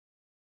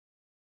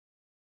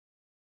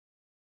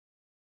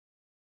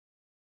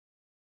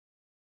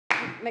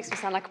Makes me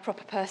sound like a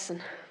proper person.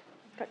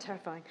 Quite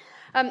terrifying.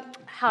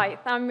 Hi,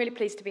 I'm really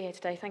pleased to be here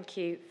today. Thank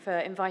you for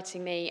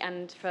inviting me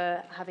and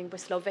for having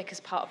Bristol Old Vic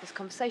as part of this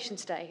conversation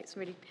today. It's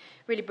really,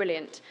 really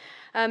brilliant.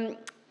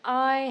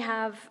 I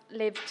have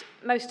lived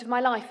most of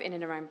my life in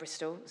and around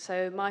Bristol,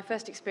 so my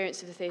first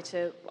experience of the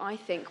theatre, I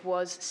think,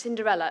 was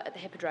Cinderella at the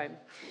Hippodrome,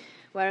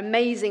 where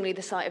amazingly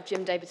the sight of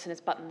Jim Davidson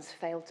as Buttons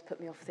failed to put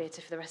me off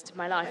theatre for the rest of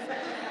my life.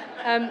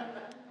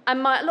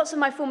 And lots of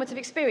my formative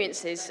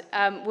experiences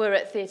were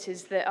at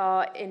theatres that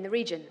are in the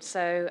region.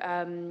 So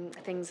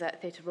things at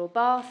Theatre Royal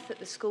Bath that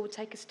the school would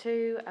take us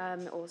to,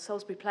 or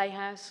Salisbury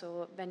Playhouse,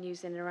 or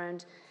venues in and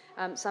around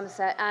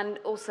Somerset, and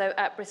also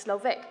at Bristol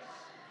Old Vic.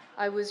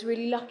 I was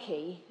really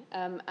lucky,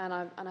 and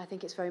I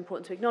think it's very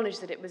important to acknowledge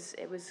that it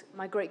was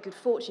my great good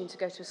fortune to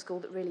go to a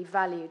school that really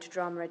valued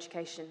drama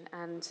education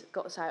and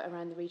got us out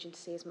around the region to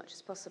see as much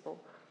as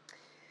possible.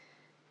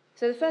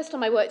 So the first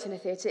time I worked in a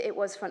theatre, it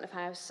was front of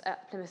house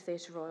at Plymouth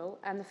Theatre Royal,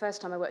 and the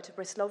first time I worked at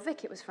Bristol Old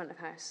Vic, it was front of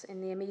house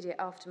in the immediate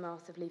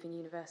aftermath of leaving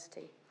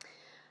university.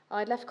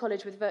 I'd left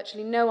college with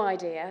virtually no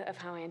idea of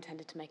how I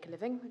intended to make a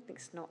living. I think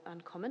it's not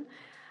uncommon.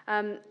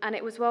 And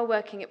it was while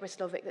working at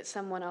Bristol Old Vic that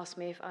someone asked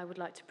me if I would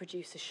like to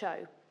produce a show.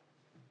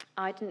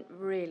 I didn't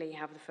really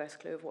have the first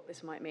clue of what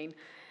this might mean,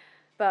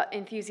 but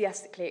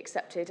enthusiastically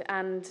accepted,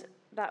 and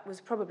that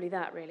was probably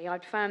that, really.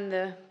 I'd found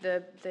the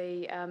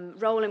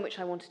role in which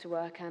I wanted to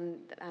work and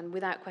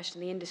without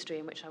question, the industry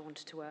in which I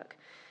wanted to work.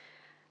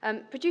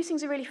 Producing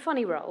is a really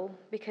funny role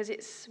because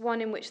it's one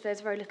in which there's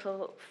very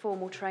little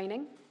formal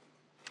training,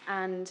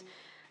 and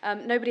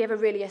nobody ever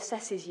really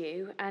assesses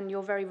you, and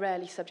you're very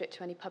rarely subject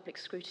to any public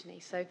scrutiny.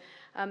 So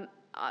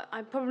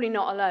I'm probably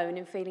not alone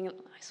in feeling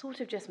I sort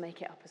of just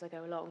make it up as I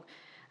go along.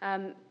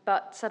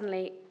 But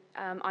suddenly,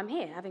 I'm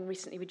here, having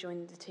recently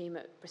rejoined the team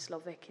at Bristol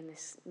Old Vic in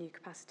this new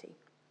capacity.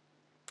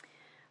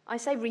 I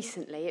say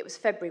recently, it was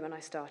February when I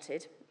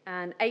started,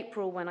 and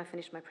April when I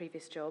finished my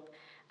previous job,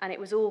 and it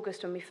was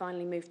August when we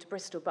finally moved to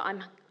Bristol, but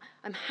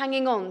I'm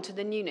hanging on to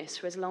the newness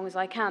for as long as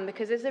I can,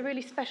 because there's a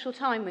really special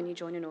time when you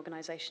join an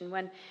organisation,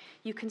 when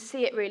you can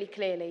see it really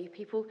clearly.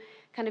 People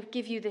kind of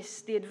give you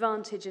the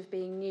advantage of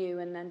being new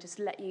and then just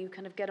let you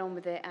kind of get on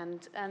with it,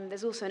 and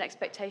there's also an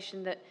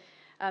expectation that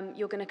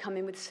you're going to come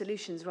in with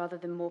solutions rather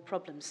than more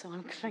problems, so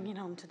I'm clinging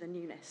on to the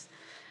newness.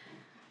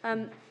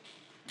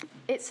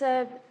 It's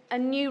a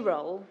new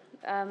role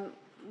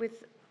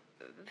with,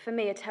 for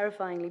me, a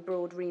terrifyingly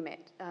broad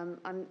remit.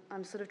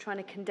 I'm sort of trying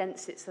to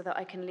condense it so that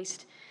I can at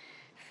least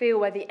feel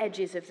where the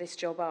edges of this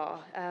job are.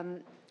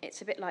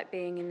 It's a bit like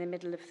being in the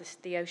middle of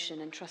the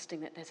ocean and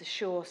trusting that there's a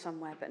shore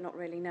somewhere, but not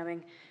really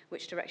knowing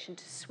which direction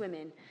to swim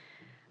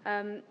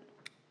in.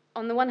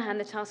 On the one hand,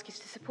 the task is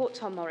to support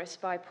Tom Morris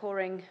by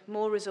pouring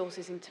more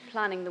resources into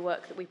planning the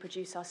work that we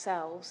produce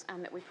ourselves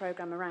and that we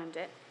programme around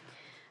it.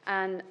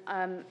 And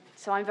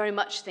so I'm very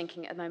much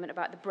thinking at the moment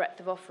about the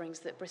breadth of offerings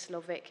that Bristol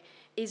Old Vic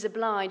is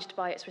obliged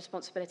by its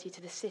responsibility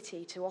to the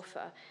city to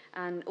offer,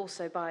 and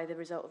also by the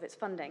result of its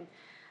funding.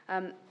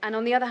 And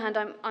on the other hand,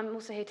 I'm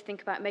also here to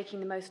think about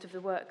making the most of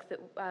the work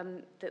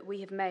that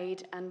we have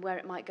made and where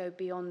it might go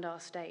beyond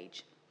our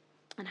stage,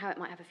 and how it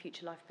might have a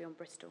future life beyond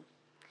Bristol.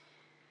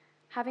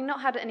 Having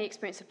not had any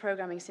experience of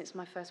programming since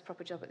my first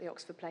proper job at the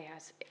Oxford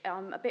Playhouse,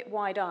 I'm a bit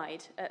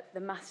wide-eyed at the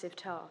massive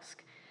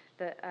task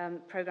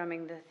that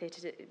programming the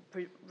theatre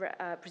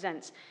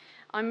presents.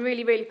 I'm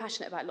really, really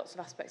passionate about lots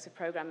of aspects of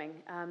programming,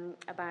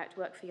 about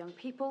work for young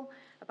people,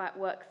 about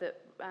work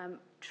that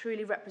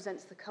truly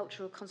represents the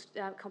cultural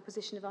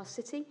composition of our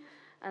city,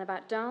 and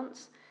about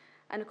dance.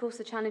 And of course,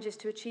 the challenge is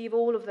to achieve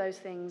all of those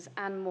things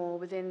and more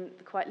within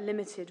the quite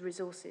limited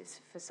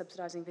resources for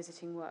subsidising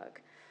visiting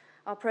work.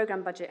 Our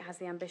programme budget has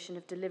the ambition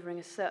of delivering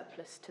a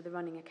surplus to the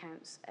running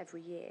accounts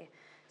every year.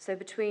 So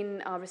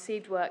between our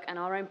received work and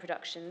our own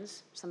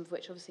productions, some of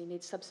which obviously need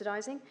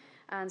subsidising,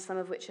 and some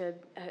of which are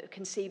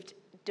conceived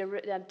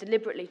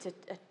deliberately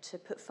to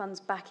put funds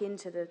back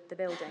into the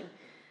building,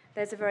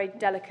 there's a very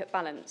delicate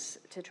balance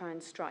to try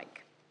and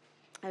strike.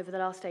 Over the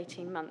last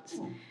 18 months,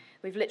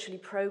 we've literally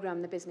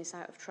programmed the business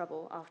out of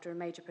trouble after a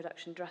major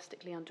production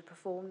drastically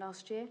underperformed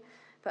last year.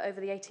 But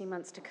over the 18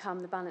 months to come,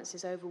 the balance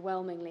is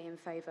overwhelmingly in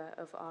favour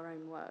of our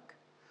own work.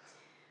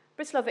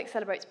 Bristol Old Vic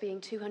celebrates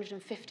being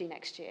 250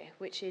 next year,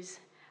 which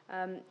is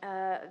an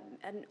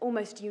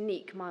almost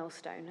unique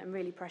milestone and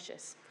really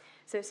precious.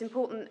 So it's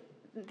important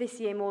this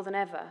year more than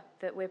ever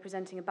that we're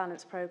presenting a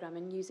balanced programme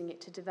and using it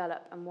to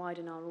develop and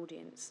widen our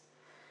audience.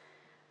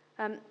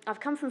 I've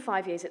come from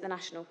 5 years at the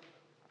National,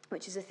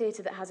 which is a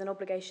theatre that has an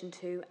obligation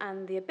to,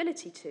 and the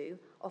ability to,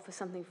 offer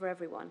something for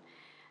everyone.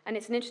 And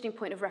it's an interesting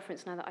point of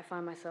reference now that I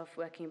find myself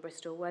working in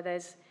Bristol, where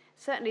there's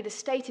certainly the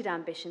stated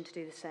ambition to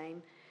do the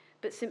same,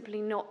 but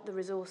simply not the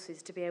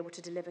resources to be able to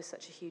deliver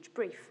such a huge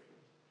brief.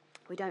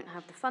 We don't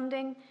have the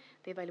funding,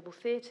 the available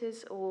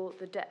theatres, or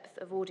the depth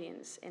of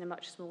audience in a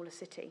much smaller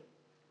city.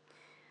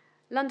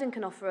 London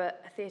can offer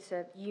a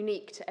theatre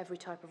unique to every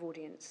type of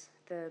audience.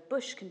 The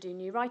Bush can do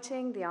new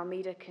writing, the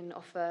Almeida can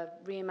offer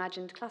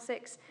reimagined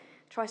classics,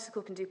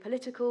 Tricycle can do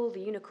political,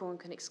 the Unicorn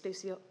can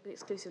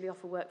exclusively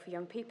offer work for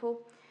young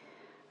people.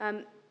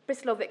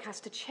 Bristol Old Vic has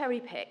to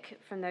cherry pick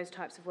from those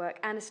types of work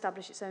and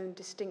establish its own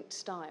distinct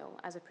style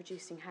as a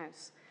producing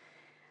house.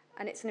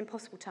 And it's an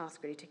impossible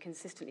task, really, to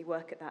consistently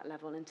work at that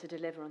level and to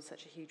deliver on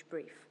such a huge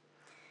brief.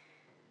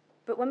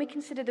 But when we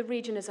consider the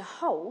region as a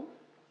whole,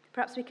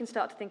 perhaps we can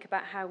start to think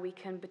about how we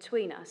can,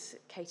 between us,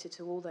 cater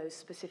to all those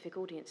specific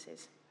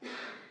audiences.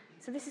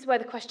 So this is where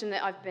the question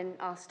that I've been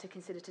asked to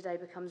consider today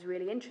becomes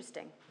really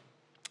interesting.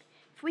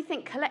 If we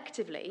think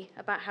collectively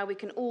about how we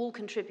can all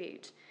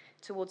contribute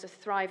towards a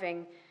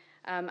thriving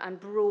and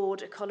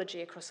broad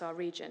ecology across our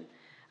region,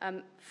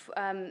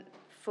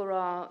 for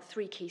our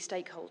three key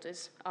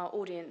stakeholders, our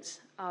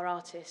audience, our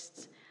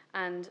artists,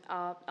 and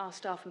our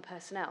staff and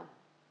personnel,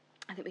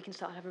 I think we can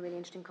start to have a really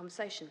interesting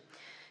conversation.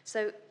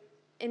 So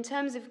in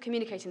terms of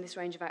communicating this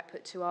range of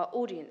output to our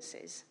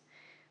audiences,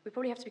 we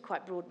probably have to be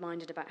quite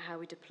broad-minded about how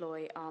we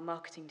deploy our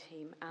marketing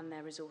team and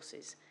their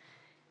resources.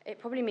 It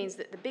probably means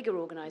that the bigger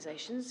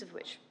organisations, of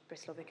which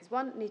Bristol Old Vic is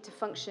one, need to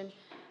function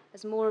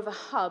as more of a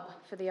hub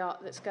for the art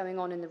that's going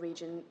on in the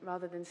region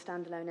rather than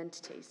standalone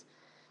entities.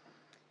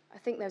 I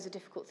think those are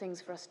difficult things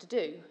for us to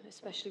do,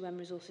 especially when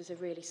resources are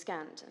really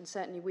scant, and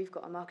certainly we've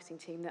got a marketing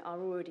team that are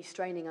already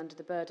straining under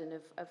the burden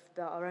of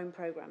our own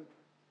programme.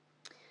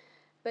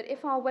 But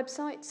if our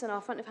websites and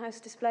our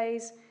front-of-house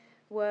displays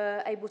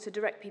were able to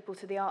direct people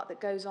to the art that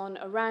goes on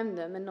around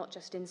them and not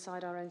just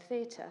inside our own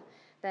theatre,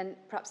 then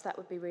perhaps that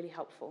would be really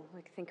helpful.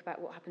 We could think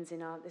about what happens in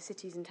the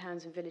cities and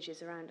towns and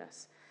villages around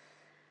us.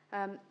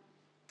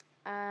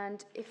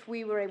 And if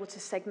we were able to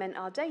segment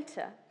our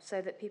data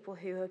so that people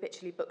who are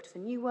habitually booked for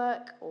new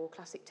work or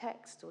classic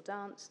text or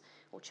dance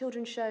or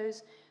children's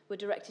shows were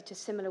directed to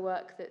similar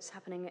work that's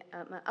happening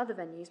at other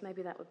venues,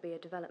 maybe that would be a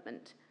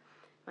development.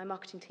 My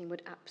marketing team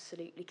would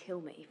absolutely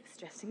kill me for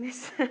suggesting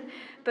this.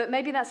 But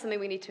maybe that's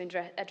something we need to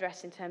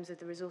address in terms of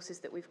the resources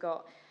that we've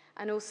got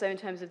and also in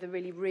terms of the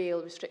really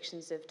real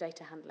restrictions of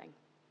data handling.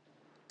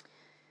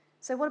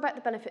 So what about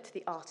the benefit to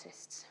the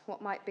artists?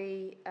 What might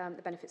be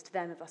the benefits to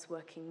them of us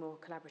working more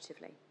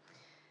collaboratively?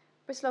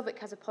 Bristol Old Vic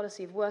has a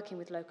policy of working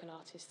with local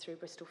artists through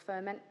Bristol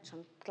Ferment, which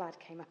I'm glad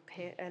came up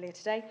here earlier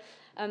today,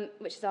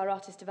 which is our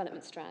artist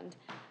development strand.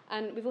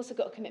 And we've also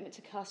got a commitment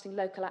to casting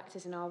local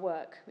actors in our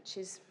work, which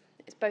is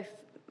both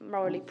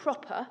morally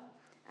proper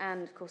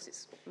and, of course,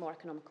 it's more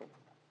economical.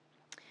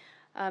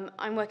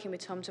 I'm working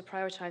with Tom to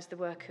prioritise the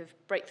work of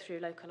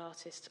breakthrough local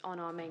artists on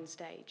our main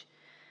stage.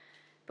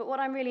 But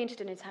what I'm really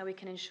interested in is how we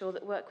can ensure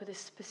that work with a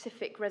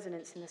specific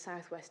resonance in the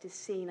Southwest is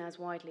seen as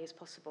widely as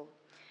possible.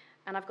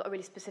 And I've got a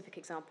really specific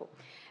example.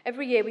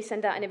 Every year we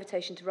send out an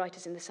invitation to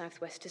writers in the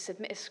Southwest to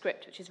submit a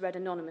script which is read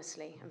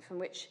anonymously and from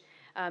which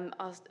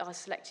are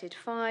selected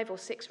 5 or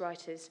 6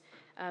 writers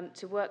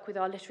to work with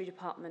our literary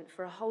department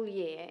for a whole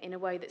year in a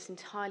way that's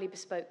entirely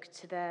bespoke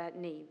to their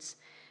needs.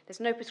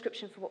 There's no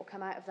prescription for what will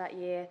come out of that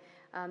year.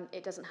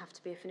 It doesn't have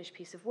to be a finished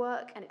piece of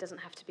work, and it doesn't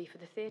have to be for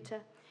the theatre.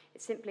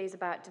 It simply is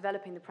about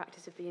developing the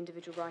practice of the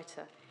individual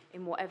writer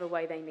in whatever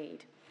way they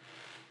need.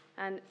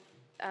 And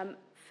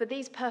for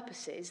these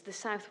purposes, the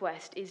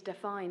Southwest is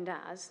defined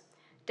as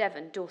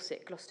Devon,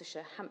 Dorset,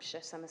 Gloucestershire,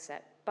 Hampshire,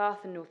 Somerset,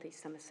 Bath and North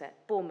East Somerset,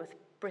 Bournemouth,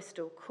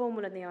 Bristol,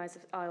 Cornwall and the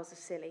Isles of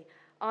Scilly,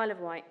 Isle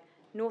of Wight,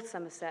 North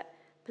Somerset,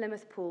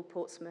 Plymouth, Poole,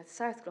 Portsmouth,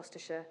 South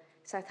Gloucestershire,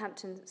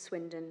 Southampton,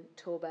 Swindon,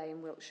 Torbay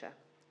and Wiltshire.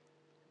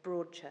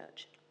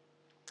 Broadchurch.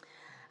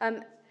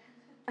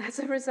 As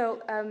a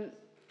result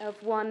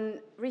of one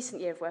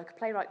recent year of work, a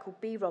playwright called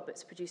B.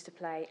 Roberts produced a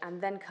play, And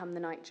Then Come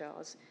the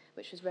Nightjars,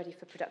 which was ready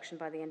for production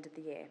by the end of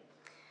the year.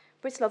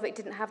 Bristol Old Vic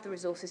didn't have the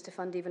resources to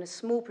fund even a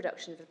small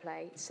production of the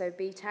play, so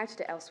B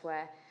touted it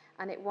elsewhere,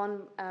 and it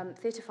won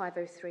Theatre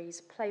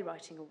 503's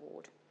Playwriting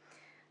Award.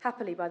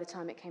 Happily, by the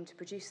time it came to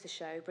produce the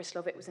show, Bristol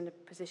Old Vic was in a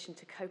position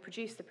to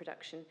co-produce the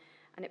production,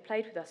 and it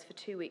played with us for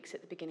 2 weeks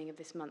at the beginning of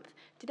this month.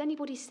 Did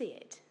anybody see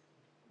it?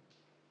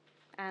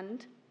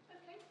 And?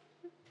 Okay.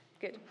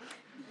 Good.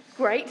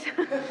 Great.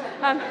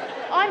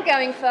 I'm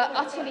going for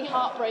utterly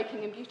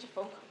heartbreaking and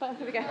beautiful. But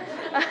there we go.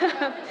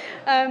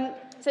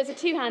 So it's a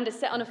two-hander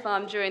set on a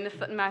farm during the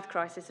foot and mouth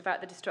crisis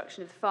about the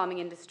destruction of the farming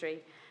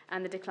industry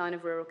and the decline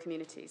of rural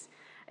communities.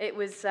 It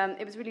was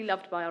really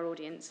loved by our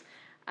audience,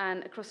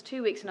 and across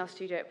 2 weeks in our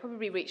studio, it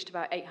probably reached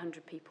about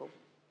 800 people.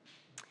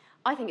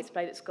 I think it's a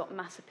play that's got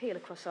mass appeal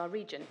across our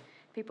region,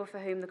 people for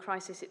whom the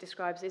crisis it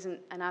describes isn't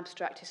an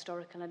abstract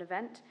historical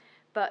event,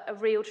 but a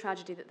real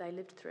tragedy that they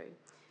lived through.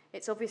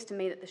 It's obvious to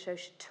me that the show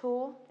should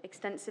tour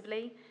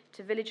extensively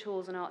to village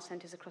halls and art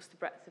centres across the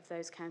breadth of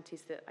those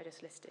counties that I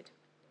just listed.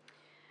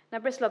 Now,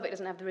 Bristol Old Vic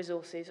doesn't have the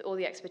resources or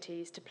the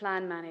expertise to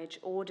plan, manage,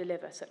 or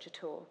deliver such a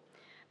tour.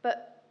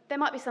 But there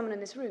might be someone in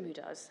this room who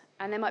does,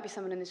 and there might be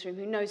someone in this room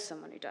who knows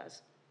someone who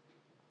does.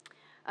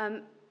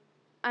 And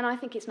I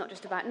think it's not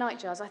just about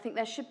nightjars. I think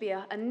there should be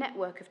a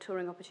network of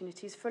touring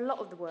opportunities for a lot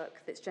of the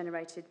work that's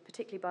generated,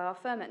 particularly by our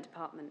ferment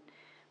department.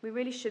 We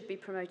really should be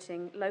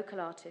promoting local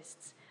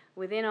artists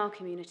within our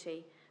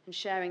community and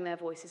sharing their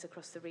voices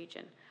across the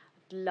region.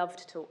 I'd love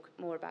to talk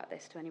more about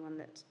this to anyone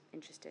that's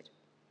interested.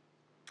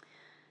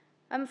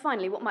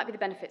 Finally, what might be the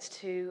benefits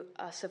to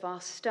us of our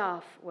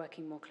staff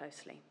working more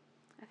closely?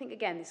 I think,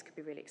 again, this could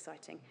be really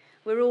exciting.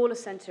 We're all a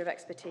centre of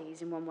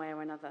expertise in one way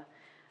or another.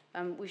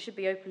 We should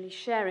be openly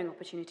sharing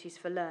opportunities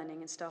for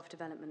learning and staff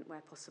development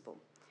where possible.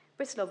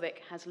 Bristol Old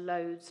Vic has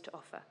loads to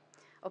offer.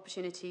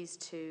 Opportunities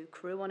to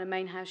crew on a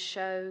main house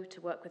show,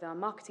 to work with our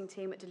marketing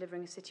team at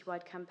delivering a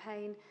citywide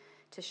campaign,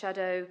 to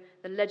shadow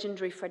the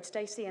legendary Fred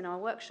Stacey in our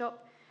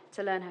workshop,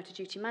 to learn how to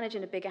duty manage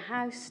in a bigger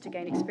house, to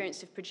gain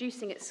experience of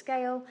producing at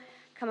scale,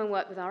 come and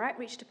work with our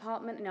outreach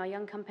department in our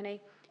young company.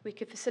 We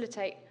could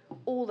facilitate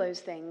all those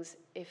things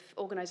if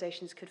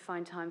organisations could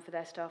find time for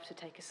their staff to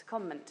take a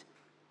secondment.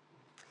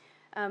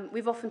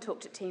 We've often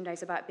talked at team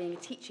days about being a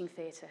teaching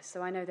theatre,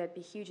 so I know there'd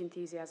be huge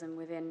enthusiasm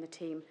within the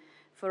team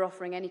for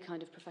offering any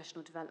kind of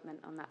professional development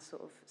on that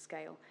sort of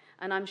scale.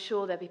 And I'm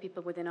sure there'll be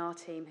people within our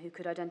team who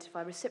could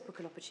identify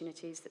reciprocal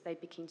opportunities that they'd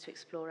be keen to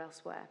explore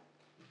elsewhere.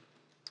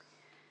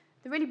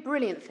 The really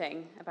brilliant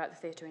thing about the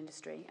theatre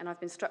industry, and I've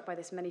been struck by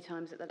this many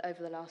times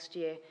over the last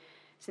year,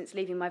 since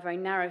leaving my very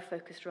narrow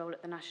focused role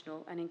at the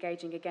National and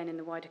engaging again in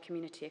the wider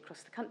community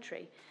across the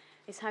country,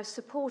 is how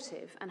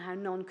supportive and how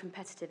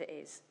non-competitive it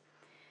is.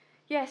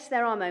 Yes,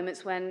 there are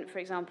moments when, for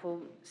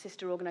example,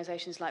 sister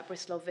organisations like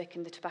Bristol Old Vic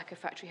and the Tobacco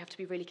Factory have to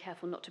be really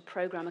careful not to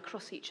programme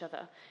across each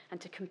other and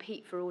to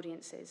compete for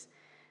audiences.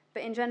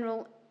 But in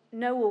general,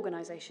 no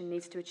organisation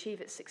needs to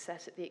achieve its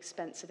success at the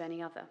expense of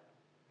any other.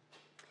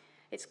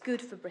 It's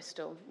good for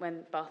Bristol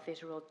when Bath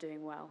Theatre are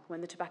doing well,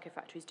 when the Tobacco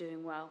Factory is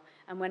doing well,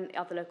 and when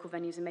other local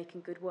venues are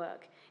making good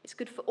work. It's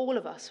good for all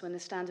of us when the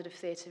standard of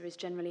theatre is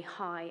generally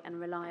high and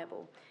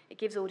reliable. It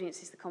gives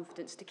audiences the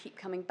confidence to keep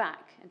coming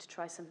back and to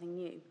try something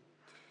new.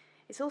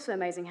 It's also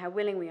amazing how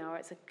willing we are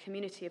as a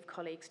community of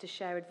colleagues to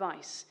share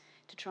advice,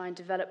 to try and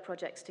develop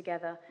projects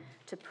together,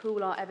 to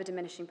pool our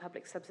ever-diminishing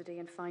public subsidy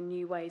and find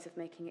new ways of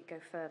making it go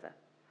further.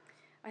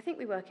 I think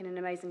we work in an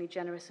amazingly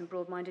generous and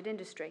broad-minded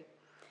industry,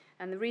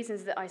 and the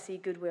reasons that I see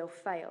goodwill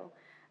fail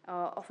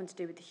are often to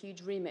do with the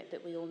huge remit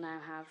that we all now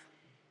have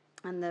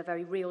and the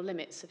very real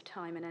limits of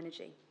time and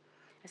energy.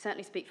 I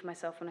certainly speak for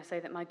myself when I say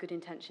that my good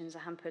intentions are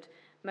hampered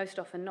most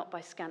often not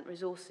by scant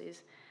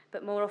resources,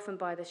 but more often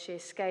by the sheer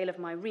scale of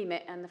my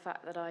remit and the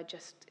fact that I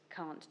just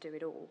can't do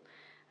it all.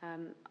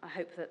 I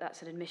hope that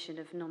that's an admission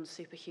of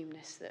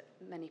non-superhumanness that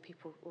many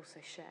people also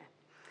share.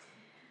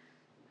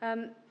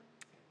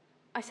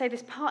 I say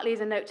this partly as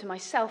a note to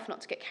myself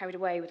not to get carried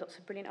away with lots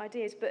of brilliant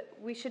ideas, but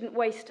we shouldn't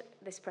waste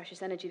this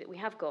precious energy that we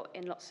have got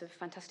in lots of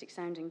fantastic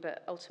sounding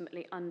but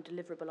ultimately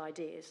undeliverable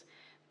ideas,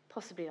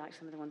 possibly like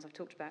some of the ones I've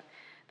talked about.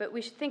 But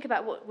we should think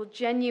about what will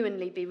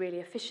genuinely be really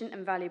efficient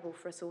and valuable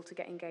for us all to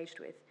get engaged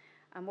with,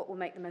 and what will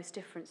make the most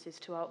differences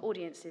to our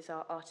audiences,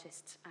 our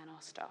artists, and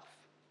our staff.